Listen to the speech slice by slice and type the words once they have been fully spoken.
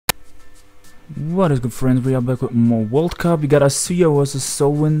What is good, friends? We are back with more World Cup. We got Asuya versus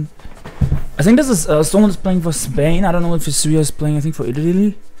Soulwind. I think this is Soulwind is playing for Spain. I don't know if Asuya is playing, I think, for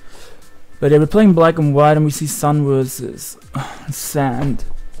Italy. But they were playing black and white, and we see Sun versus Sand.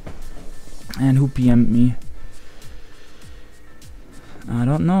 And who PM'd me? I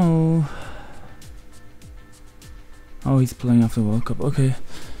don't know. Oh, he's playing after World Cup. Okay.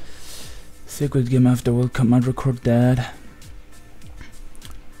 Secret game after World Cup. Might record that.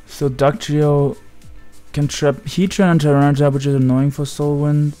 So Dokkerich can trap Heatran and Tyranitar, which is annoying for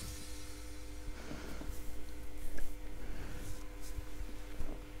Soulwind.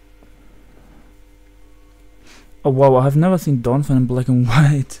 Oh wow, I've never seen Donphan in black and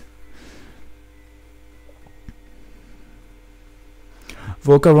white.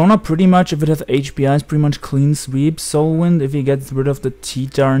 Volcarona pretty much, if it has HPIs, pretty much clean sweep. Soulwind if he gets rid of the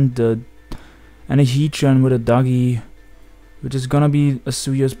T-Tar and a Heatran with a Dougie, which is gonna be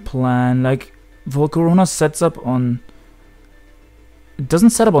Asuya's plan. Like, Volcarona sets up on... It doesn't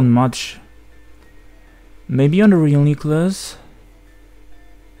set up on much. Maybe on the real nucleus.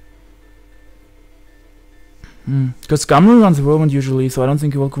 Because Gumroad runs Whirlwind usually, so I don't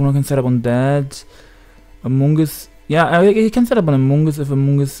think Volcarona can set up on that. Amoonguss... Yeah, he can set up on Amoonguss if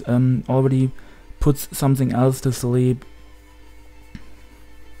Amoonguss already puts something else to sleep.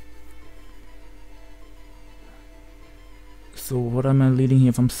 So what am I leading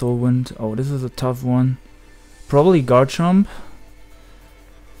here from Soulwind? Oh, this is a tough one. Probably Garchomp.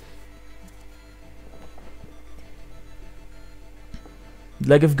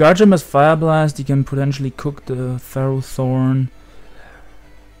 Like, if Garchomp has Fire Blast, he can potentially cook the Ferrothorn.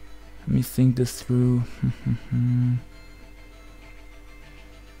 Let me think this through.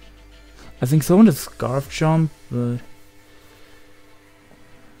 I think Soulwind is Scarf Jump, but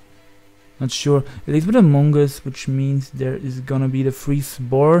not sure. At least with Amoonguss, which means there is gonna be the free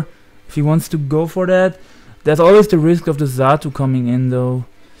Spore. If he wants to go for that, there's always the risk of the Xatu coming in though.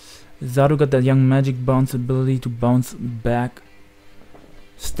 Xatu got that young magic bounce ability to bounce back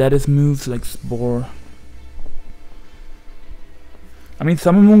status moves like Spore. I mean,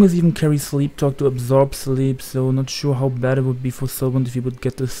 some Amoonguss even carry Sleep Talk to absorb sleep, so not sure how bad it would be for Soulwind if he would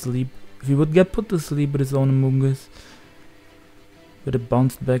get to sleep. If he would get put to sleep with his own Amoonguss. With a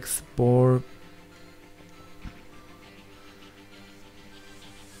bounced back Spore.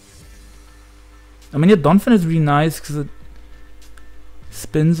 I mean, yeah, Donphan is really nice because it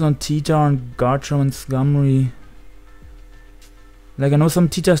spins on T-Tar and Garchomp and Skarmory. Like, I know some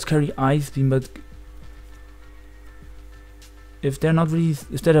T-Tars carry Ice Beam, but if they're not really,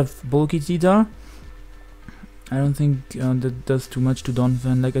 if they have bulky T-Tar, I don't think that does too much to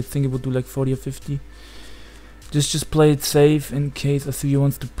Donphan. Like, I think it would do like 40 or 50. Just play it safe in case Asuya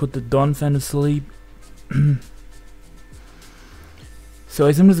wants to put the Donphan to sleep. So I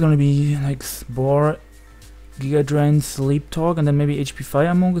assume it's gonna be like Spore, Giga Drain, Sleep Talk, and then maybe HP Fire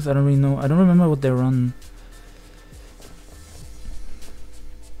Amoonguss. I don't really know. I don't remember what they run.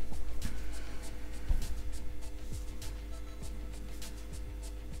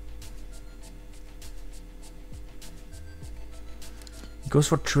 Goes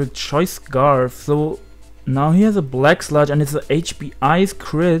for Trick Choice Scarf. So now he has a Black Sludge and it's a HP Ice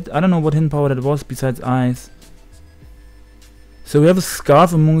crit. I don't know what hidden power that was besides Ice. So we have a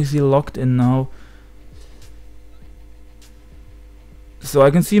Scarf Amoonguss locked in now. So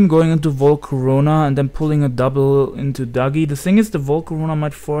I can see him going into Volcarona and then pulling a double into Dougie. The thing is, the Volcarona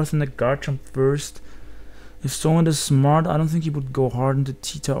might force in the Garchomp first. If someone is smart, I don't think he would go hard into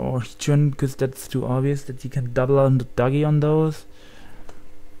T-Tar or Heatran, because that's too obvious that he can double out into Dougie on those.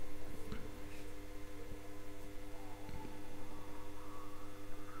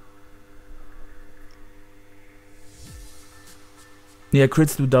 Yeah,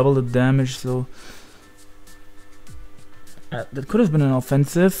 crits do double the damage, so that could have been an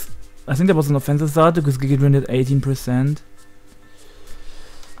offensive. I think that was an offensive start because Giga Drain did 18%.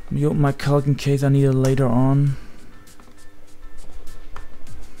 Let me open my calc in case I need it later on.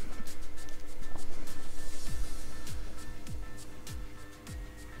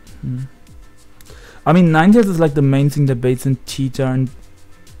 I mean, Ninetales is like the main thing that baits in T-Tar and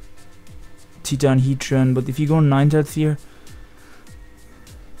Heatran, but if you go Ninetales here,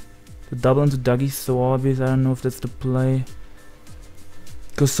 the double into Dougie is so obvious. I don't know if that's the play.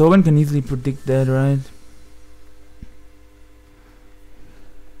 Because Soulwind can easily predict that, right?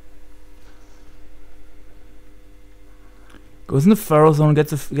 Goes in the Ferrothorn,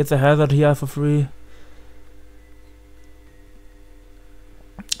 gets a hazard here for free.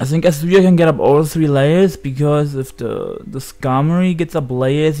 I think Asuya can get up all 3 layers, because if the Skarmory gets up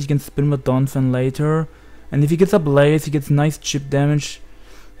layers, he can spin with Donphan later. And if he gets up layers, he gets nice chip damage.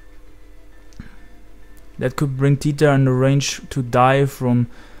 That could bring Tita in the range to die from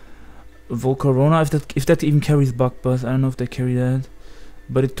Volcarona, if that even carries Bug Buzz. I don't know if they carry that.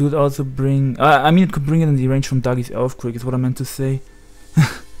 But it could also bring... I mean, it could bring it in the range from Duggy's Earthquake, is what I meant to say.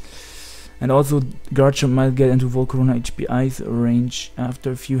 And also, Garchomp might get into Volcarona HPI's range after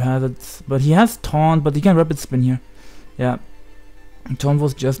a few hazards. But he has Taunt, but he can Rapid Spin here. Yeah. Taunt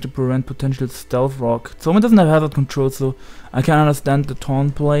was just to prevent potential Stealth Rock. Someone doesn't have hazard control, so I can understand the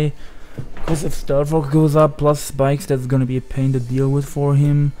Taunt play. Because if Stealth Rock goes up plus Spikes, that's gonna be a pain to deal with for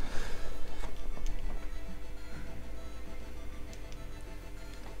him.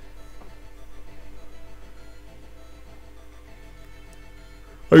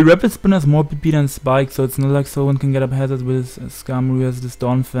 Rapid Spin has more PP than Spike, so it's not like someone can get up hazard with Skarmory as this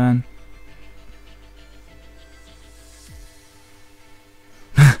Dawn fan.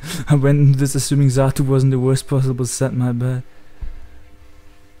 I went into this assuming Xatu wasn't the worst possible set, my bad.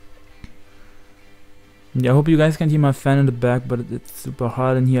 Yeah, I hope you guys can hear my fan in the back, but it's super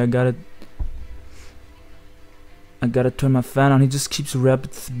hard in here. I gotta turn my fan on. He just keeps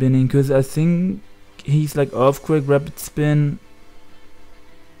Rapid Spinning, because I think he's like Earthquake, Rapid Spin.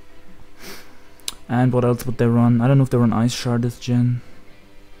 And what else would they run? I don't know if they run Ice Shard this gen.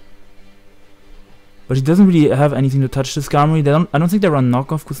 But he doesn't really have anything to touch the Skarmory. I don't think they run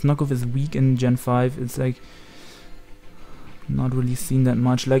Knockoff, because Knockoff is weak in Gen 5. It's like not really seen that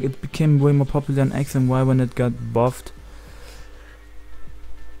much. Like it became way more popular in X and Y when it got buffed.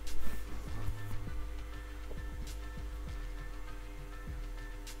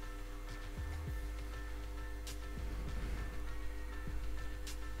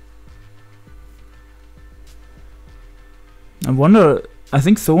 I wonder, I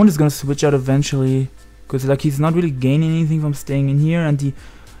think Soulwind is gonna switch out eventually, because like he's not really gaining anything from staying in here, and he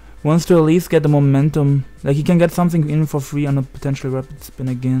wants to at least get the momentum. Like he can get something in for free on a potential Rapid Spin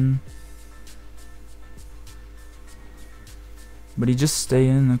again. But he just stay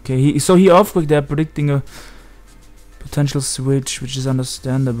in, okay. So he Earthquake there, predicting a potential switch, which is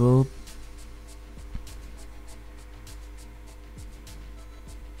understandable.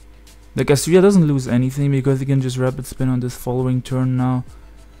 Like Asuya doesn't lose anything because he can just Rapid Spin on this following turn now.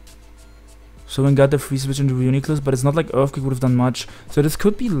 Soulwind got the free switch into Reuniclus, but it's not like Earthquake would have done much. So this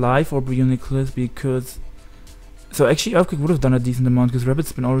could be live or Reuniclus because... So actually Earthquake would have done a decent amount because Rapid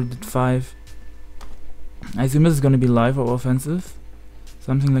Spin already did 5. I assume this is gonna be live or offensive.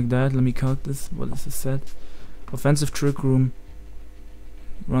 Something like that. Let me count this. What is this set? Offensive Trick Room.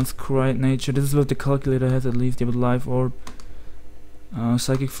 Runs Quiet Nature. This is what the calculator has at least. Yeah, but live or...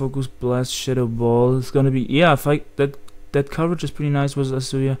 Psychic Focus, Blast, Shadow Ball. It's gonna be... Yeah, that coverage is pretty nice with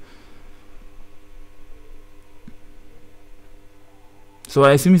Asuya. So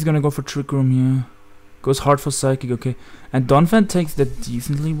I assume he's gonna go for Trick Room here. Goes hard for Psychic, okay. And Donphan takes that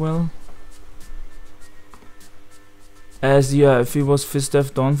decently well. As, yeah, if it was Fist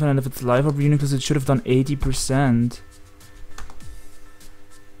F Donphan and if it's live up Reuniclus, it should have done 80%.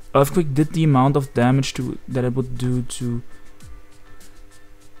 Earthquake did the amount of damage that it would do to...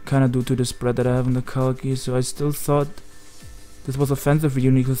 Kinda due to the spread that I have on the Kalki, so I still thought this was offensive for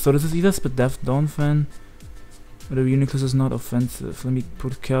Reuniclus. So this is either Spadef Donphan or the Reuniclus is not offensive. Let me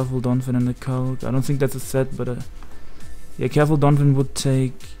put Careful Donphan in the Kalk. I don't think that's a set, but yeah, Careful Donphan would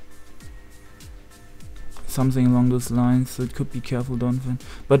take something along those lines, so it could be Careful Donphan.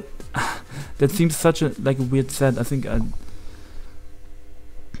 But that seems such a weird set. I think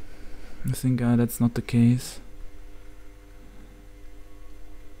that's not the case.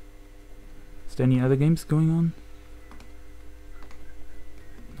 Is there any other games going on?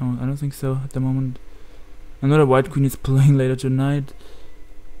 No, I don't think so at the moment. Another White Queen is playing later tonight.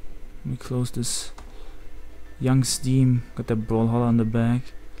 Let me close this. Young Steam. Got that Brawlhalla on the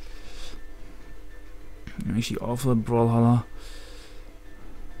back. Actually awful at Brawlhalla.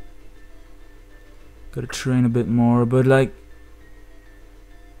 Gotta train a bit more, but like...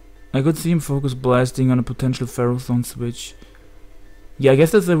 I could see him focus blasting on a potential Ferrothorn switch. Yeah, I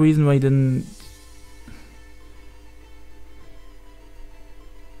guess that's the reason why he didn't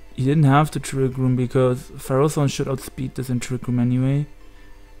have to Trick Room, because Ferrothorn should outspeed this in Trick Room anyway.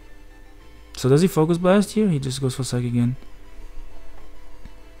 So does he Focus Blast here? He just goes for Psych again.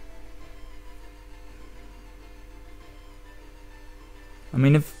 I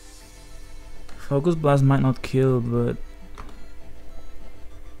mean, if Focus Blast might not kill, but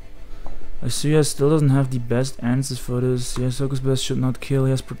Asuya still doesn't have the best answers for this. Yeah, Focus Blast should not kill,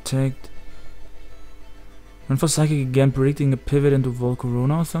 he has Protect. Run for Psychic again, predicting a pivot into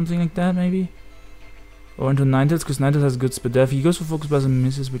Volcarona or something like that, maybe? Or into Ninetales, because Ninetales has good Spadef. He goes for Focus Blast and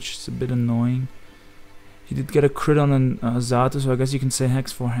misses, which is a bit annoying. He did get a crit on an Xatu, so I guess you can say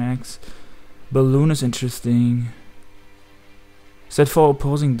Hex for Hex. Balloon is interesting. Is that for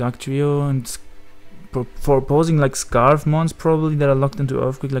opposing Duck Trio and for opposing like Scarf Mons probably that are locked into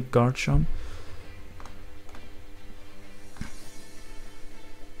Earthquake like Garchomp?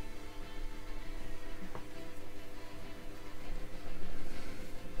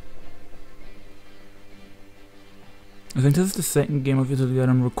 I think this is the second game of Italy that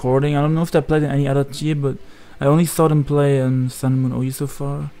I'm recording. I don't know if they played in any other tier, but I only saw them play in Sun and Moon OU so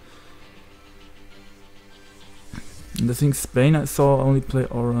far. And I think Spain I saw only play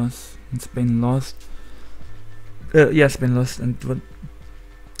Auras, and Spain lost. Yeah, Spain lost, and what?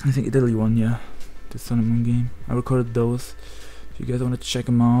 I think Italy won, yeah. The Sun and Moon game. I recorded those. If you guys want to check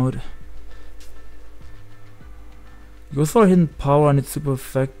them out. It goes for Hidden Power and it's super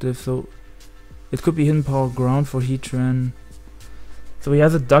effective, so it could be Hidden Power Ground for Heatran. So he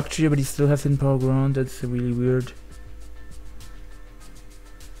has a Duck Trio, but he still has Hidden Power Ground. That's really weird.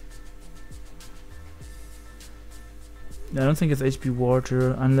 I don't think it's HP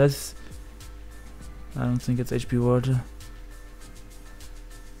Water, unless... I don't think it's HP Water.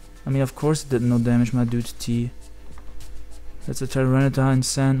 I mean, of course it did no damage, my dude T. That's a Tyranitar in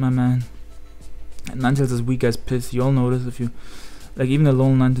Sand, my man. And Ninetales is weak as piss, you all know this if you... Like, even the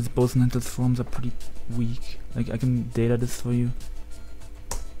lone Ninetales, both Ninetales forms are pretty weak. Like, I can data this for you.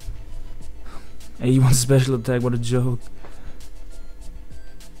 81 special attack, what a joke.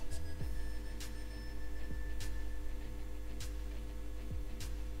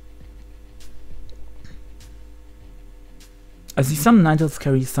 I see some Ninetales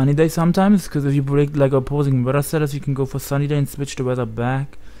carry Sunny Day sometimes, because if you break like opposing weather setters, you can go for Sunny Day and switch the weather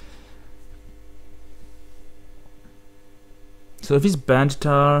back. So if he's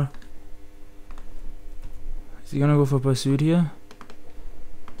Bantar, is he gonna go for Pursuit here?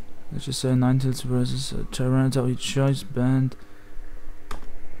 Let's just say Ninetales versus Tyranitar, he choice band.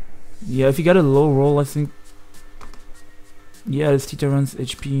 Yeah, if you get a low roll, I think... Yeah, this Tita runs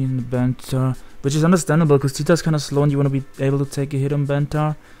HP in the Bantar, which is understandable because Tita's kind of slow and you want to be able to take a hit on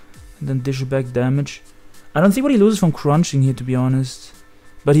Bantar and then dish back damage. I don't see what he loses from crunching here, to be honest.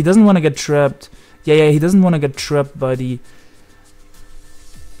 But he doesn't want to get trapped. Yeah, he doesn't want to get trapped by the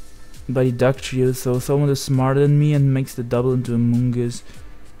Duck Trio, so someone is smarter than me and makes the double into Amoonguss.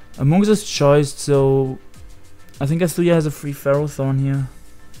 Amoonguss is choiced, so I think Asuya has a free Ferrothorn here.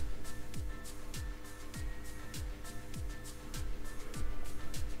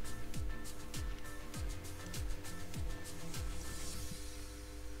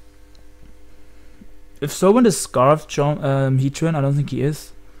 If Soulwind is Scarf Heatran, I don't think he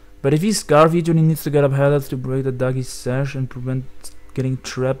is. But if he's Scarf Heatran, he needs to get up Hazards to break the Duggy's sash and prevent getting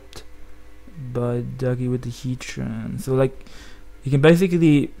trapped by Duggy with the Heatran. So like, he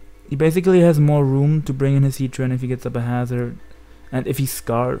basically has more room to bring in his Heatran if he gets up a hazard, and if he's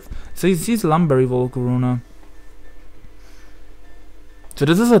Scarf. So he sees Lumberry Volcarona. So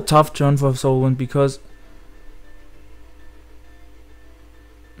this is a tough turn for Soulwind because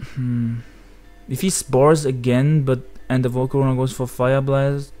if he spores again, and the Volcarona goes for Fire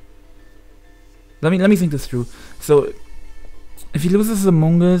Blast. Let me think this through. So if he loses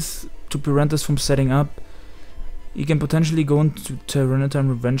Amoonguss to prevent us from setting up, he can potentially go into Tyranitar and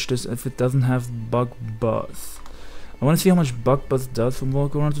revenge this if it doesn't have Bug Buzz. I want to see how much Bug Buzz does from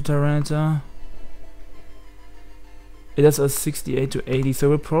Volcarona to Tyranitar. It has a 68 to 80, so it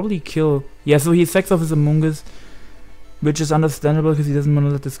will probably kill. Yeah, so he sacks off his Amoonguss, which is understandable because he doesn't want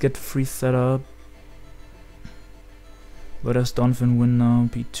to let this get free setup. But does Donphin win now?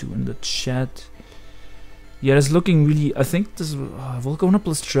 P2 in the chat. Yeah, it's looking really... I think this Volcarona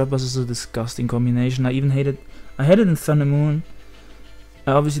plus Trappas is a disgusting combination. I had it in Sun and Moon.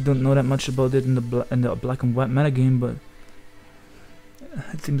 I obviously don't know that much about it in the black and white metagame, but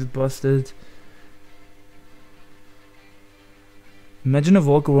it seems busted. Imagine a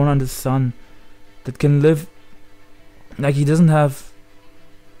Volcarona in the Sun that can live... Like, he doesn't have...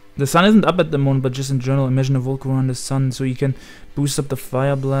 The Sun isn't up at the moment, but just in general, imagine a Volcarona in the Sun, so you can boost up the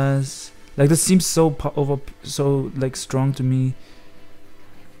Fire Blast. Like, this seems so strong to me.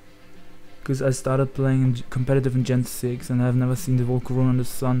 Because I started playing competitive in Gen 6 and I've never seen the Volcarona in the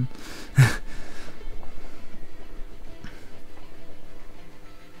Sun.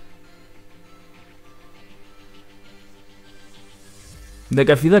 Like,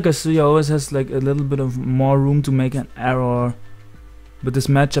 I feel like Asuya always has like a little bit of more room to make an error. But this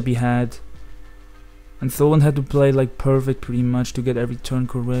matchup he had. And Soulwind had to play like perfect pretty much to get every turn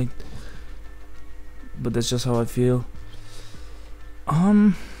correct. But that's just how I feel.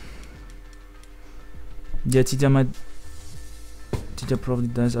 Yeah, Tita probably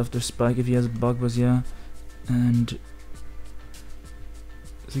dies after Spike if he has Bug Buzz, yeah. And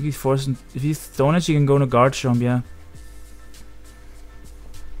I think he's forcing. If he's Stone Edge, he can go into Guard Jump, yeah.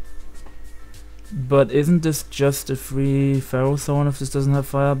 But isn't this just a free Feral Thorn if this doesn't have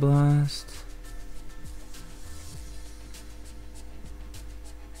Fire Blast?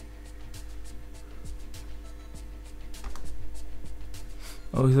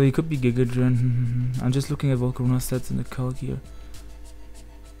 Oh, so he could be Giga Drain. I'm just looking at Volcarona stats in the calc here.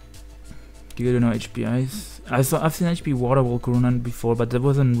 Giga Drain or HP Ice. I've seen HP Water Volcarona before, but that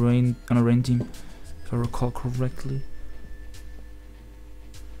was on a rain team, if I recall correctly.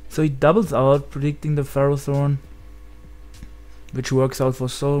 So he doubles out, predicting the Feral Thorn, which works out for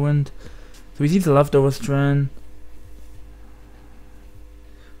Soulwind. So he sees the leftover strand.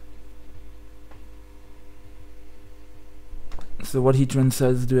 So what heat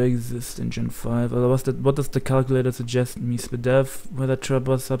cells do exist in Gen 5? What does the calculator suggest me? Spadef, Weather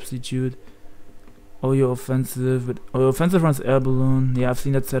Trapper, Substitute. Oh, you're offensive. But oh, offensive runs Air Balloon. Yeah, I've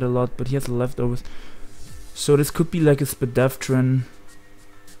seen that set a lot, but he has the leftovers. So this could be like a Spadef trend.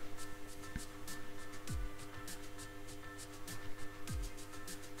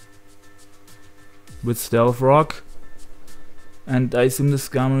 With Stealth Rock, and I assume the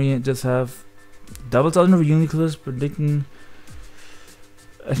Skarmory just have doubles out of Uniclus, predicting.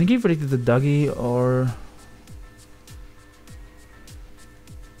 I think he predicted the Dougie or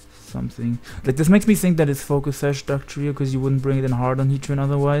something. Like this makes me think that it's Focus Sash Duck Trio because you wouldn't bring it in hard on Heatran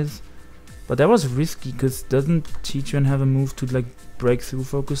otherwise. But that was risky because doesn't Heatran have a move to like break through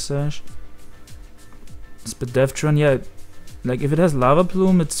Focus Sash? Spadefron, yeah. Like, if it has Lava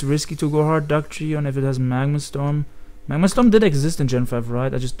Plume, it's risky to go hard Duck Trio, and if it has Magma Storm... Magma Storm did exist in Gen 5,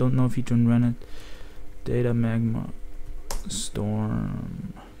 right? I just don't know if Heatran ran it. Data Magma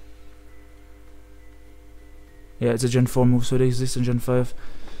Storm... Yeah, it's a Gen 4 move, so it exists in Gen 5.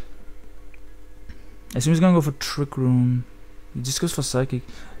 I assume he's gonna go for Trick Room. He just goes for Psychic.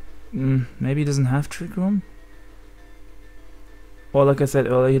 Maybe he doesn't have Trick Room? Or like I said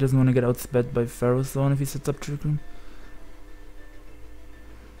earlier, he doesn't want to get outsped by Ferrothorn if he sets up Trick Room.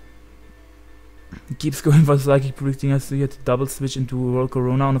 He keeps going for Psychic, predicting Asuya to double switch into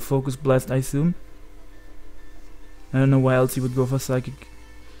Volcarona on a Focus Blast, I assume. I don't know why else he would go for Psychic.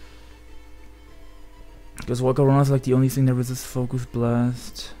 Because Volcarona is like the only thing that resists Focus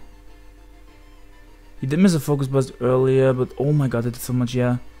Blast. He did miss a Focus Blast earlier, but oh my god, that did so much,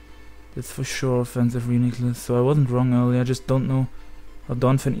 yeah. That's for sure offensive Uniclus, so I wasn't wrong earlier, I just don't know how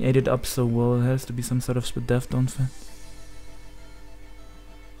Donphan ate it up so well. It has to be some sort of Spadef Donphan.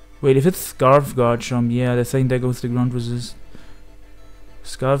 Wait, if it's Scarf Guard Jump, yeah, they're saying there goes the ground resist.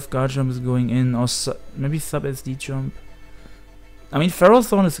 Scarf Guard Jump is going in, or maybe Sub SD Jump. I mean, Feral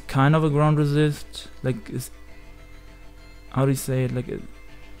Thorn is kind of a ground resist. Like, how do you say it? Like,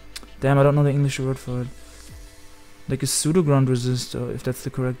 damn, I don't know the English word for it. Like a pseudo ground resist, if that's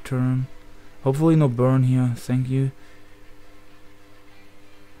the correct term. Hopefully, no burn here. Thank you.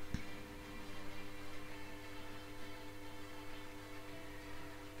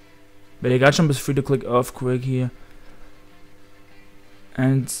 But the Guard Jump is free to click Earthquake here.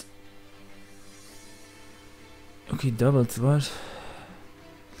 And... okay, doubles, what?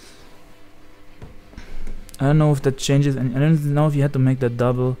 I don't know if that changes, and I don't know if you had to make that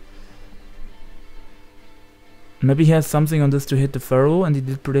double. Maybe he has something on this to hit the Pharaoh, and he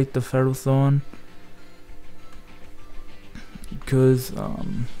did predict the Pharaoh Thorn. Because,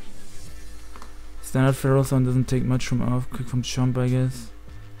 standard Pharaoh Thorn doesn't take much from Earthquake, from Chomp, I guess.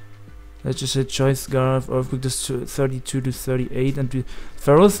 Let's just hit Choice Scarf. Earthquake does 32 to 38, and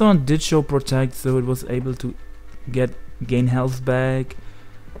Pharaoh Thorn did show Protect, so it was able to gain health back,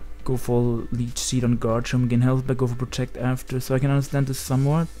 go for Leech Seed on Guard Jump, gain health back, go for Protect after, so I can understand this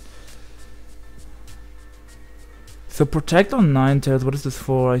somewhat. So Protect on Ninetales, what is this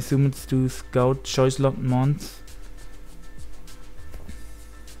for? I assume it's to scout Choice Locked Mons.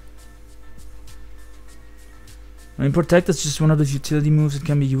 I mean, Protect is just one of those utility moves that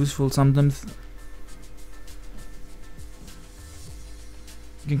can be useful sometimes.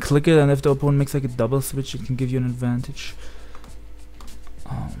 You can click it, and if the opponent makes like a double switch, it can give you an advantage.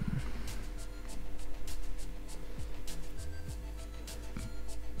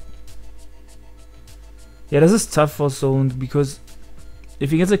 Yeah, this is tough for Soulwind, because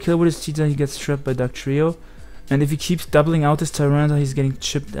if he gets a kill with his cheetah, he gets trapped by Duck Trio, and if he keeps doubling out his Tyranta, he's getting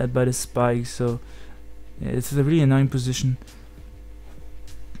chipped at by the spike, so yeah, it's a really annoying position.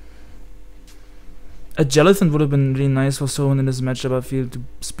 A Jellicent would have been really nice for Soulwind in this matchup, I feel, to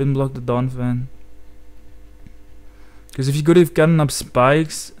spin block the Donphan. Because if he could have gotten up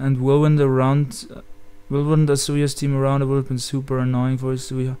spikes and whirlwind Asuya's team around, it would have been super annoying for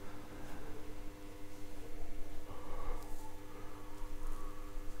Asuya.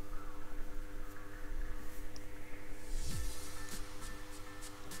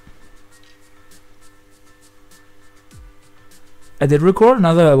 I did record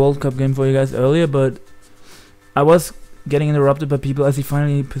another World Cup game for you guys earlier, but I was getting interrupted by people as he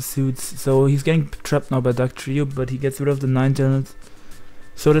finally pursues. So he's getting trapped now by Dokkerich, but he gets rid of the 9 talents.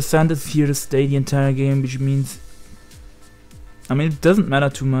 So the sand is here to stay the entire game, which means, I mean, it doesn't matter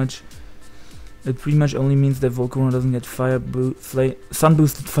too much. It pretty much only means that Volcarona doesn't get sun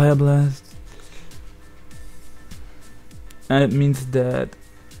boosted Fire Blast. And it means that,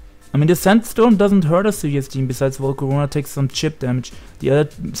 I mean, the Sandstorm doesn't hurt Asuya's team, besides Volcarona takes some chip damage. The other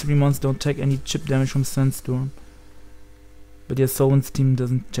 3 mons don't take any chip damage from Sandstorm. But yeah, Soulwind's team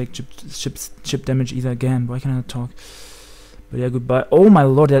doesn't take chip damage either. Again, why can't I talk? But yeah, goodbye. Oh my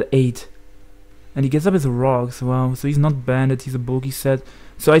lord, at 8. And he gets up his rocks, wow. So he's not banded, he's a bulky set.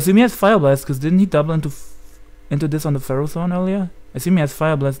 So I assume he has Fire Blast, because didn't he double into this on the Ferrothorn earlier? I assume he has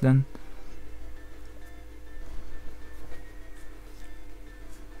Fire Blast then.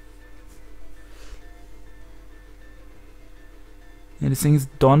 Yeah, this thing is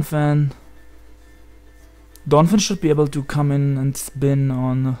Donphan. Donphan should be able to come in and spin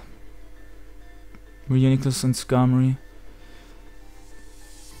on Reuniclus and Skarmory.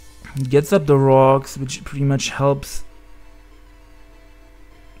 He gets up the rocks, which pretty much helps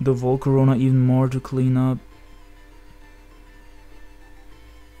the Volcarona even more to clean up.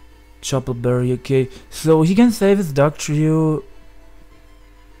 Choppleberry, okay. So he can save his Dokkerich.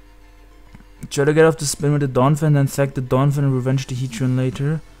 Try to get off the spin with the Donphan, then sack the Donphan and revenge the Heatran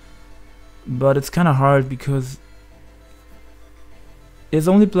later. But it's kinda hard because his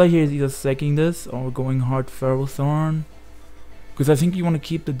only play here is either sacking this or going hard Ferrothorn. Because I think you want to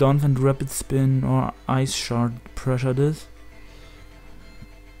keep the Donphan Rapid Spin or Ice Shard pressure this.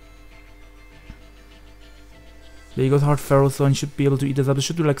 There he goes hard Ferrothorn, should be able to eat this up. It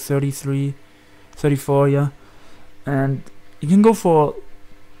should do like 33, 34, yeah. And you can go for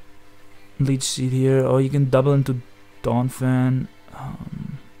Leech Seed here, or you can double into Donphan.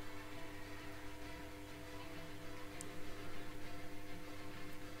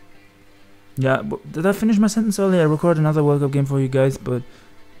 Yeah, did I finish my sentence earlier? I recorded another World Cup game for you guys, but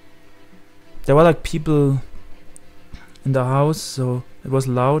there were like people in the house, so it was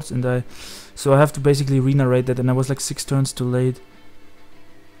loud, and I have to basically re-narrate that, and I was like 6 turns too late.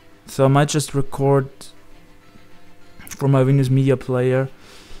 So I might just record from my Windows Media Player,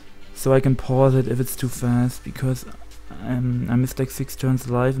 so I can pause it if it's too fast, because I missed like 6 turns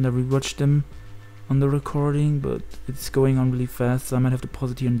live and I rewatched them on the recording, but it's going on really fast, so I might have to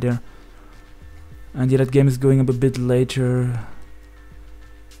pause it here and there. And yeah, that game is going up a bit later.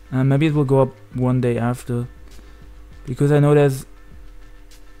 Maybe it will go up one day after, because I know there's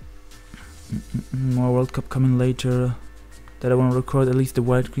more World Cup coming later that I want to record, at least the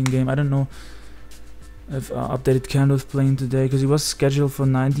White Green game. I don't know if Updated Candle is playing today, because he was scheduled for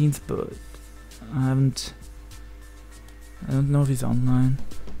 19th, but I don't know if he's online.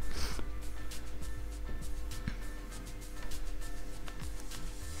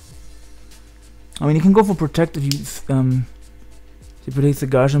 I mean, you can go for Protect if he predicts the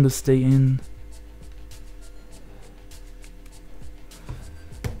Garchomp to stay in.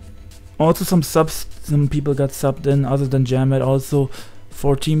 Also, some people got subbed in other than Jamet. Also,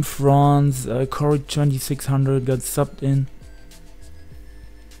 for Team France, Corey 2600 got subbed in.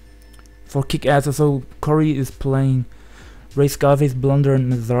 For Kick-Ass, so Corey is playing. Ray Scarface, Blunder, and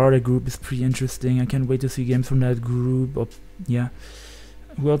Nazar. The group is pretty interesting. I can't wait to see games from that group. Yeah.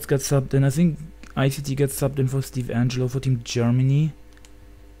 Who else got subbed in? I think ICT gets subbed in for Steve Angelo for Team Germany.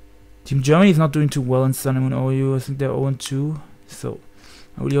 Team Germany is not doing too well in Sun and Moon OU. I think they're 0-2. So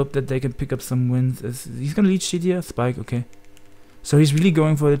I really hope that they can pick up some wins. He's gonna lead shit here? Spike, okay. So he's really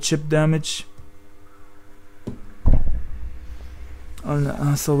going for the chip damage on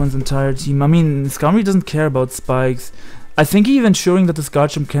Soulwind's entire team. I mean, Skarmory doesn't care about spikes. I think even ensuring that this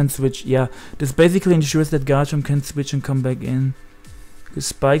Garchomp can switch. Yeah, this basically ensures that Garchomp can switch and come back in. Because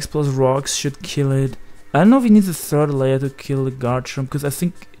spikes plus rocks should kill it. I don't know if he needs a 3rd layer to kill the Garchomp, because I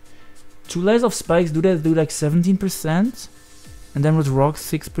think 2 layers of spikes do like 17%. And then with rocks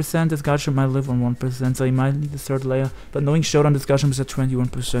 6%, this Garchomp might live on 1%, so he might need the 3rd layer. But knowing Shodan, this Garchomp is at 21%.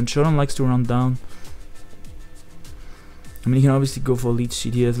 Shodan likes to run down. I mean, he can obviously go for Leech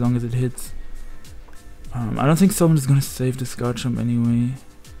Seed here as long as it hits. I don't think someone is gonna save this Garchomp anyway.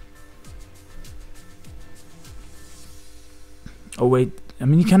 Oh wait, I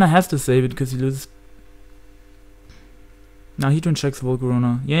mean, he kinda has to save it because he loses. Now Heatran checks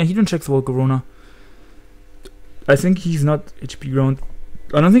Volcarona. Yeah, Heatran checks Volcarona. I think he's not HP ground.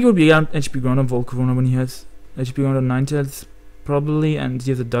 I don't think it would be HP ground on Volcarona when he has HP ground on Ninetales, probably, and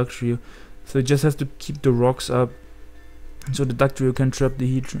he has a Dokkerich. So he just has to keep the rocks up so the Dokkerich can trap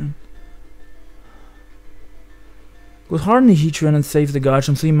the Heatran. Goes hard in the Heatran and saves the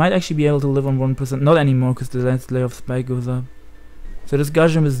Garchomp, so he might actually be able to live on 1%. Not anymore, because the last layer of Spike goes up. So this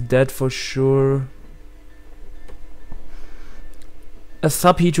Garchomp is dead for sure. A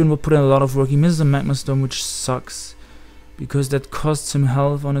sub Heatran would put in a lot of work. He misses a Magma Storm, which sucks. Because that costs him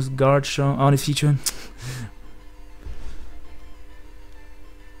health on his Garchomp, on his Heatran.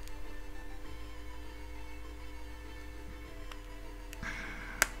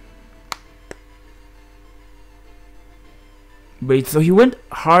 Wait, so he went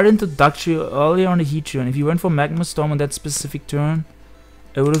hard into Dokkerich earlier on the Heatran. If he went for Magma Storm on that specific turn,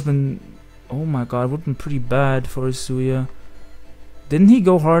 it would have been... Oh my god, it would have been pretty bad for Asuya. Didn't he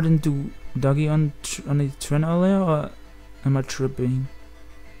go hard into Dougie on the turn earlier, or am I tripping?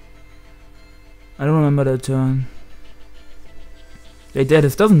 I don't remember that turn. Hey Dad,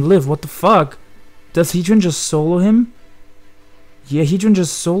 this doesn't live, what the fuck? Does Heatran just solo him? Yeah, Heatran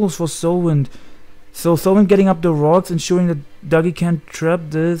just solos for Soulwind. So Soulwind getting up the rocks, ensuring that Dougie can't trap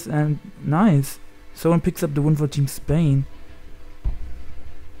this, and nice. Soulwind picks up the win for Team Spain.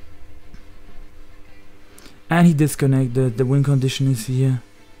 And he disconnected, the win condition is here.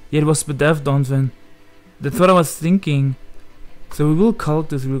 Yeah, it was Spadef Donphan. That's what I was thinking. So we will calc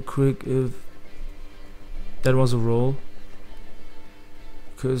this real quick if that was a roll.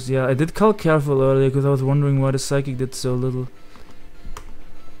 Because yeah, I did calc careful earlier because I was wondering why the Psychic did so little.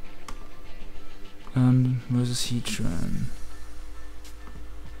 Versus Heatran.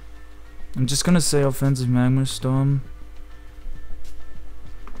 I'm just gonna say offensive Magma Storm.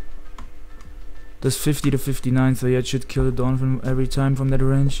 Does 50 to 59, so yeah, it should kill the Donphan every time from that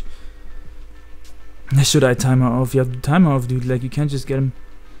range. Should I time her off? You have to time her off, dude. Like, you can't just get him.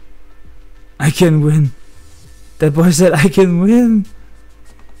 I can win. That boy said I can win.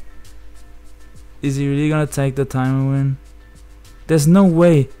 Is he really gonna take the timer win? There's no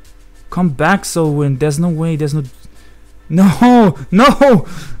way. Come back, Soulwind. There's no way. There's no... No! No!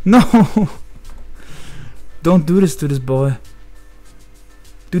 No! Don't do this to this boy.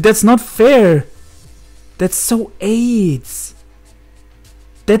 Dude, that's not fair. That's so AIDS.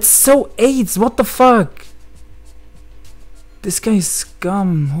 That's so AIDS. What the fuck? This guy is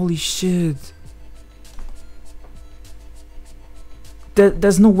scum. Holy shit.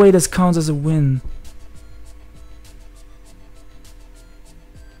 There's no way this counts as a win.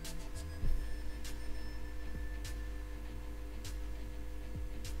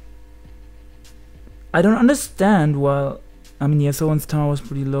 I don't understand why. I mean, yeah, Soulwind's timer was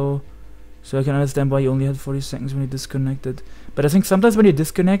pretty low, so I can understand why you only had 40 seconds when you disconnected. But I think sometimes when you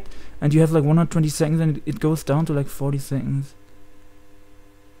disconnect and you have like 120 seconds and it goes down to like 40 seconds.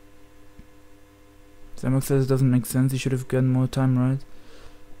 Samok says it doesn't make sense, he should have gotten more time, right?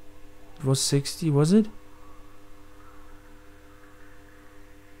 It was 60, was it?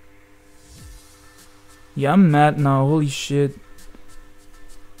 Yeah, I'm mad now, holy shit.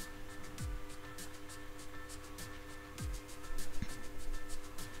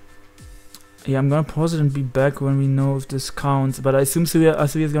 Yeah, I'm gonna pause it and be back when we know if this counts, but I assume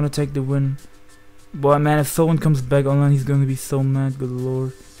Asuya's gonna take the win. Boy, man, if Soulwind comes back online, he's gonna be so mad, good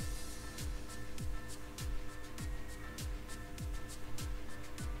lord.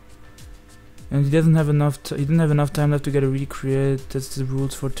 And he doesn't have enough. He didn't have enough time left to get a recreate. That's the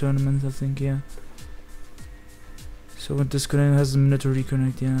rules for tournaments, I think. Yeah. So when disconnect has a minute to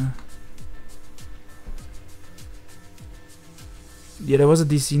reconnect. Yeah. Yeah, there was a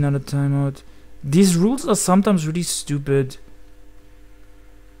DC, not a timeout. These rules are sometimes really stupid.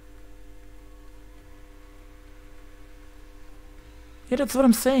 Yeah, that's what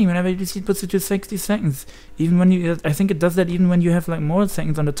I'm saying. Whenever you DC, it puts it to 60 seconds. Even when you, I think it does that even when you have like more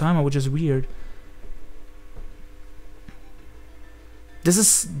seconds on the timer, which is weird. This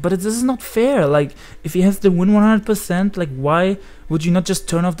is not fair. Like, if he has to win 100%, like, why would you not just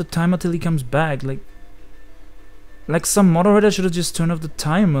turn off the timer till he comes back? Like some moderator should have just turned off the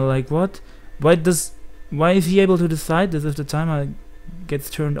timer. Like, what? Why is he able to decide this if the timer gets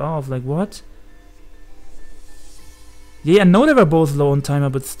turned off? Like, what? Yeah, I know they were both low on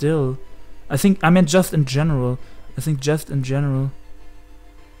timer, but still. I meant just in general.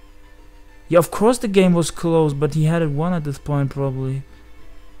 Yeah, of course the game was close, but he had it won at this point, probably.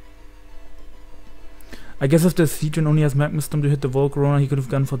 I guess if the Heatran only has Magma Storm to hit the Volcarona, he could have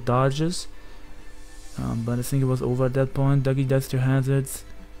gone for dodges. But I think it was over at that point. Dougie does their hazards.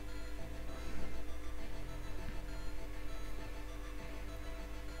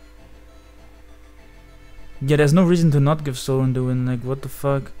 Yeah, there's no reason to not give Soulwind the win. Like, what the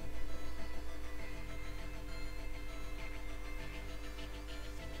fuck?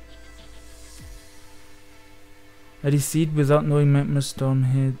 I see it without knowing Magma Storm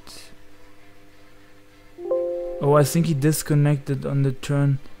hit. Oh, I think he disconnected on the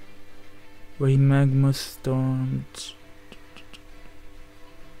turn where he magma stormed.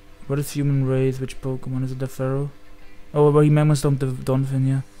 What is human race? Which Pokemon is it? The Pharaoh? Oh, where he magma stormed the Donphin,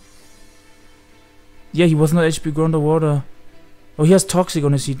 yeah. Yeah, he was not HP ground or water. Oh, he has Toxic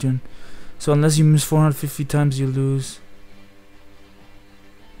on his C-turn. So unless you miss 450 times, you lose.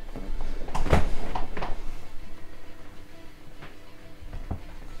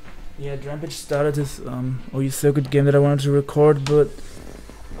 Yeah, Rampage started his OU circuit game that I wanted to record, but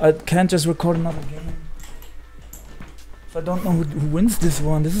I can't just record another game if I don't know who wins this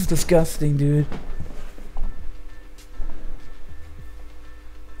one. This is disgusting, dude.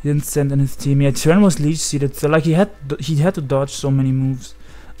 He didn't send in his team. Yeah, turn was leech seeded, so like he had to dodge so many moves.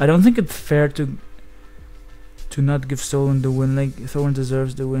 I don't think it's fair to not give Soulwind the win. Like Soulwind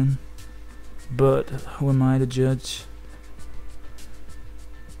deserves the win, but who am I to judge?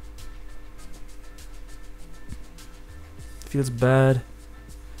 Feels bad.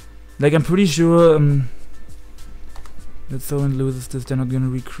 Like I'm pretty sure that Soulwind loses this, they're not gonna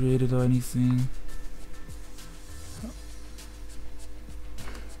recreate it or anything.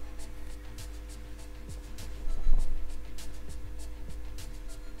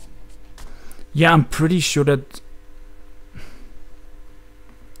 Yeah, I'm pretty sure that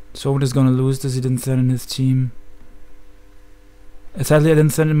Soulwind is gonna lose this. He didn't send in his team. Sadly, I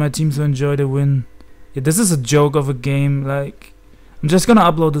didn't send in my team to enjoy the win. Yeah, this is a joke of a game. Like, I'm just gonna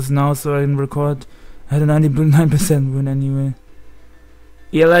upload this now so I can record. I had a 99% win anyway.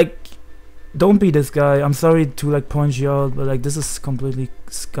 Yeah, like, don't be this guy. I'm sorry to like point you out, but like this is completely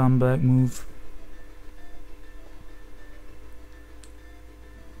scumbag move.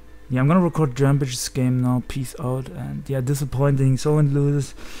 Yeah, I'm gonna record Rampage's game now. Peace out. And yeah, disappointing. Soulwind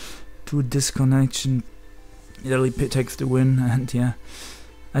loses to disconnection. It really takes the win, and yeah,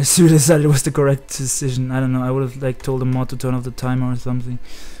 I still decided it was the correct decision. I don't know. I would have like told him not to turn off the timer or something.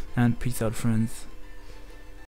 And peace out, friends.